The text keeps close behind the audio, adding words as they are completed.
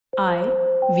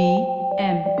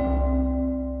IVM.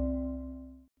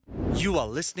 You are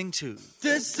listening to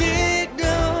The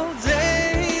Signal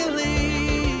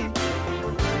Daily.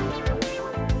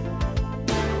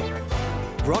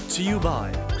 Brought to you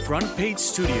by Front Page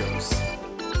Studios.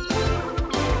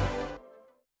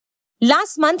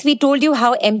 Last month, we told you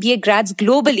how MBA grads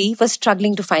globally were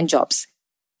struggling to find jobs.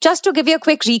 Just to give you a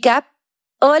quick recap,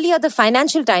 earlier the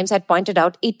Financial Times had pointed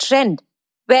out a trend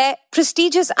where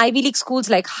prestigious Ivy League schools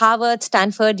like Harvard,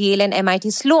 Stanford, Yale and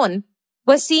MIT Sloan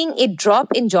were seeing a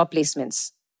drop in job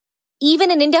placements. Even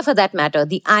in India, for that matter,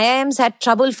 the IIMs had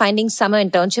trouble finding summer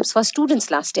internships for students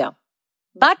last year.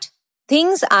 But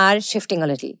things are shifting a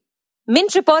little.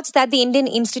 Mint reports that the Indian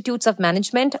Institutes of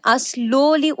Management are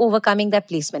slowly overcoming their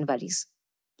placement worries.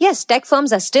 Yes, tech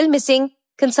firms are still missing,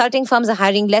 consulting firms are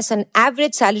hiring less, and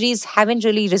average salaries haven't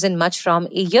really risen much from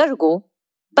a year ago.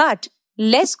 But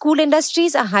less cool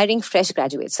industries are hiring fresh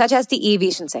graduates, such as the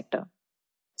aviation sector.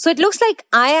 So it looks like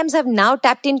IIMs have now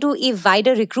tapped into a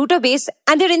wider recruiter base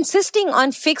and they're insisting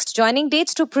on fixed joining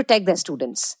dates to protect their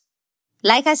students.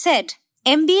 Like I said,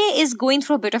 MBA is going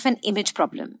through a bit of an image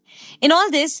problem. In all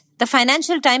this, the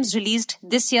Financial Times released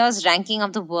this year's ranking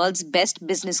of the world's best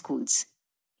business schools.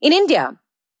 In India,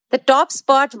 the top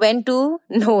spot went to,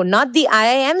 no, not the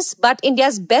IIMs, but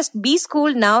India's best B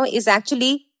school now is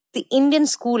actually the Indian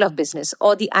School of Business,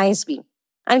 or the ISB.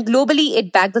 And globally,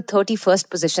 it bagged the 31st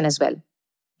position as well.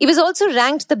 It was also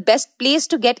ranked the best place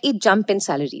to get a jump in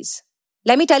salaries.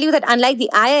 Let me tell you that unlike the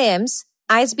IIMs,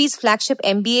 ISB's flagship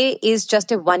MBA is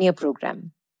just a one-year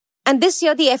program. And this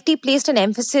year, the FT placed an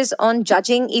emphasis on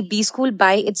judging a B school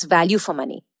by its value for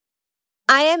money.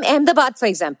 IIM Ahmedabad, for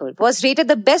example, was rated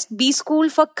the best B school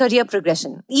for career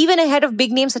progression, even ahead of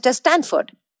big names such as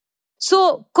Stanford.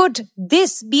 So, could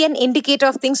this be an indicator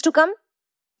of things to come?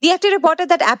 The FT reported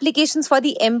that applications for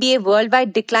the MBA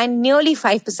worldwide declined nearly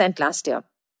 5% last year.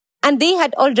 And they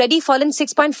had already fallen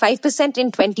 6.5%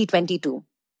 in 2022.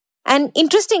 And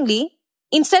interestingly,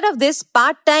 instead of this,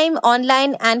 part-time,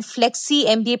 online and flexi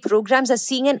MBA programs are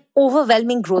seeing an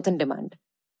overwhelming growth in demand.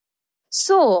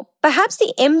 So, perhaps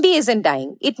the MBA isn't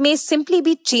dying. It may simply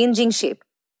be changing shape.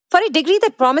 For a degree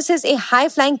that promises a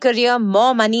high-flying career,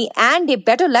 more money and a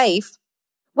better life,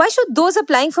 why should those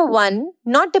applying for one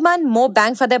not demand more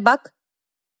bang for their buck?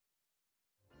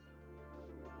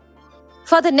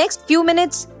 For the next few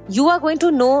minutes, you are going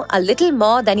to know a little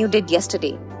more than you did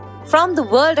yesterday. From the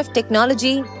world of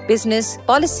technology, business,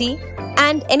 policy,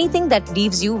 and anything that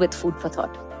leaves you with food for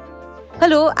thought.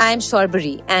 Hello, I am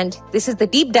Shorbari, and this is the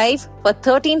Deep Dive for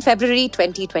 13 February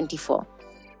 2024.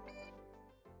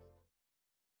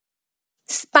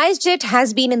 SpiceJet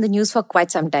has been in the news for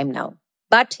quite some time now,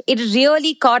 but it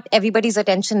really caught everybody's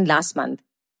attention last month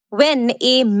when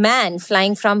a man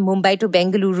flying from Mumbai to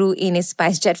Bengaluru in a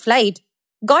SpiceJet flight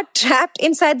got trapped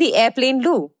inside the airplane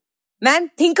loo. Man,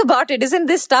 think about it. Isn't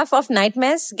this stuff of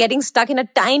nightmares, getting stuck in a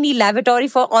tiny lavatory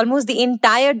for almost the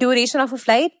entire duration of a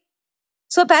flight?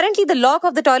 So apparently the lock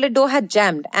of the toilet door had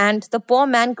jammed and the poor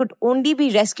man could only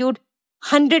be rescued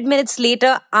 100 minutes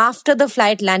later after the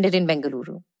flight landed in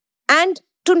Bengaluru. And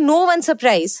to no one's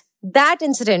surprise, that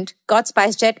incident got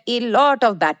SpiceJet a lot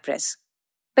of bad press.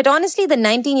 But honestly, the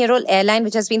 19-year-old airline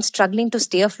which has been struggling to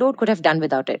stay afloat could have done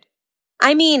without it.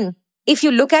 I mean, if you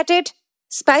look at it,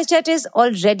 SpiceJet is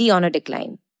already on a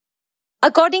decline.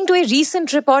 According to a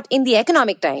recent report in the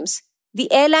Economic Times,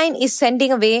 the airline is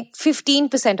sending away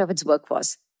 15% of its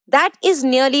workforce. That is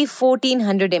nearly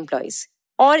 1,400 employees.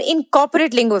 Or in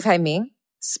corporate lingo, if I may,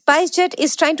 SpiceJet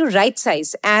is trying to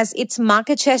right-size as its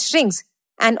market share shrinks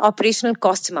and operational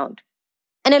costs mount.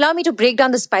 And allow me to break down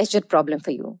the SpiceJet problem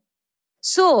for you.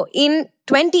 So, in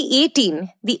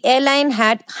 2018, the airline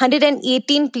had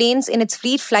 118 planes in its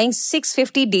fleet flying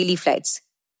 650 daily flights.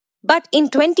 But in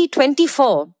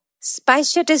 2024,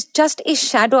 SpiceJet is just a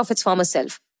shadow of its former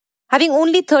self, having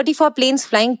only 34 planes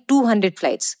flying 200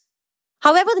 flights.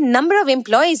 However, the number of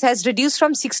employees has reduced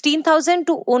from 16,000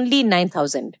 to only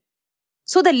 9,000.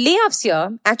 So the layoffs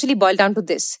here actually boil down to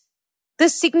this: the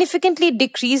significantly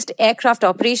decreased aircraft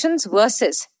operations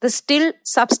versus the still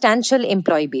substantial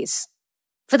employee base.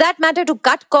 For that matter, to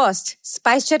cut costs,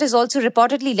 SpiceJet is also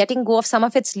reportedly letting go of some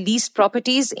of its leased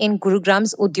properties in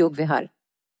Gurugram's Udyog Vihar.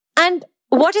 And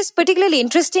what is particularly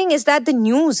interesting is that the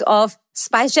news of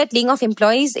SpiceJet laying off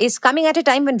employees is coming at a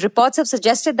time when reports have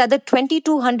suggested that the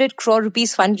 2,200 crore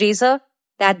rupees fundraiser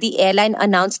that the airline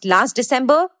announced last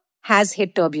December has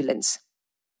hit turbulence.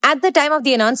 At the time of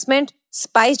the announcement,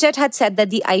 SpiceJet had said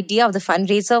that the idea of the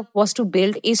fundraiser was to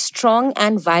build a strong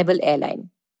and viable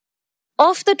airline.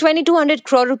 Of the 2,200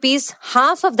 crore rupees,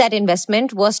 half of that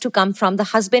investment was to come from the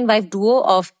husband-wife duo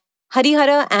of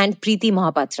Harihara and Preeti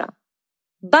Mohapatra.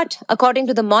 But according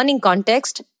to the Morning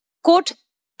Context, quote,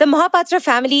 the Mohapatra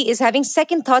family is having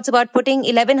second thoughts about putting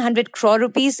 1,100 crore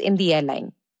rupees in the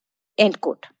airline. End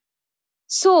quote.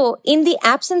 So, in the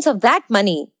absence of that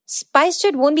money,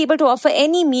 SpiceJet won't be able to offer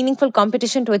any meaningful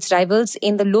competition to its rivals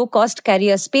in the low-cost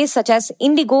carrier space such as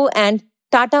Indigo and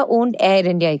Tata-owned Air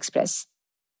India Express.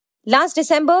 Last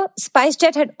December,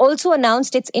 SpiceJet had also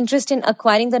announced its interest in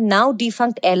acquiring the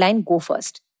now-defunct airline Go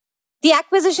First. The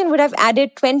acquisition would have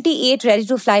added 28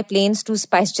 ready-to-fly planes to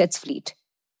SpiceJet's fleet.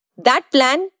 That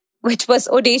plan, which was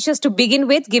audacious to begin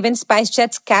with given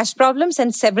SpiceJet's cash problems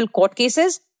and several court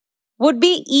cases, would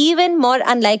be even more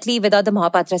unlikely without the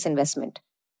Mohapatra's investment.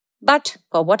 But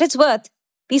for what it's worth,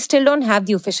 we still don't have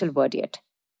the official word yet.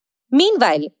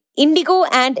 Meanwhile, Indigo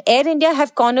and Air India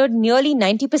have cornered nearly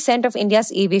 90% of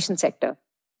India's aviation sector,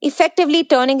 effectively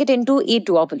turning it into a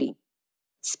duopoly.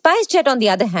 SpiceJet, on the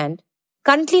other hand,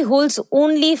 currently holds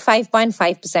only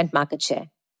 5.5% market share.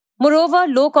 Moreover,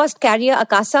 low-cost carrier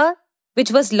Akasa,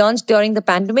 which was launched during the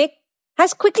pandemic,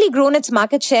 has quickly grown its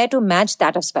market share to match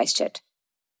that of SpiceJet.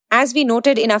 As we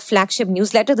noted in our flagship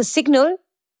newsletter, The Signal,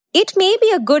 it may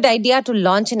be a good idea to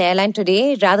launch an airline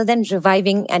today rather than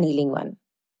reviving an ailing one.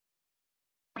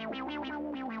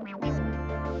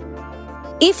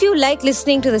 If you like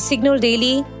listening to The Signal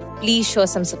Daily, please show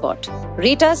some support.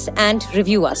 Rate us and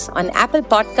review us on Apple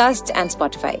Podcasts and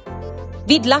Spotify.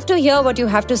 We'd love to hear what you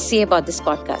have to say about this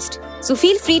podcast. So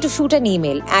feel free to shoot an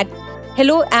email at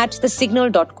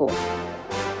hello@thesignal.co.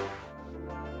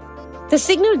 The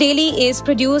Signal Daily is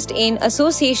produced in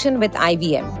association with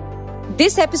IVM.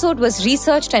 This episode was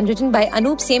researched and written by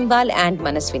Anup Semwal and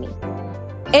Manaswini.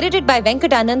 Edited by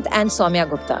Venkat Anand and Soumya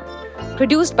Gupta.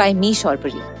 Produced by me,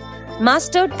 Shorbury.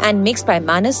 Mastered and mixed by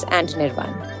Manas and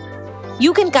Nirvan.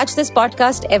 You can catch this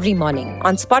podcast every morning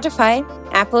on Spotify,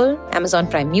 Apple, Amazon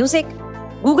Prime Music,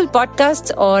 Google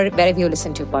Podcasts, or wherever you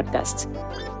listen to podcasts.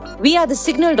 We are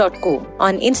thesignal.co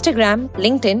on Instagram,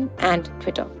 LinkedIn, and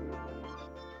Twitter.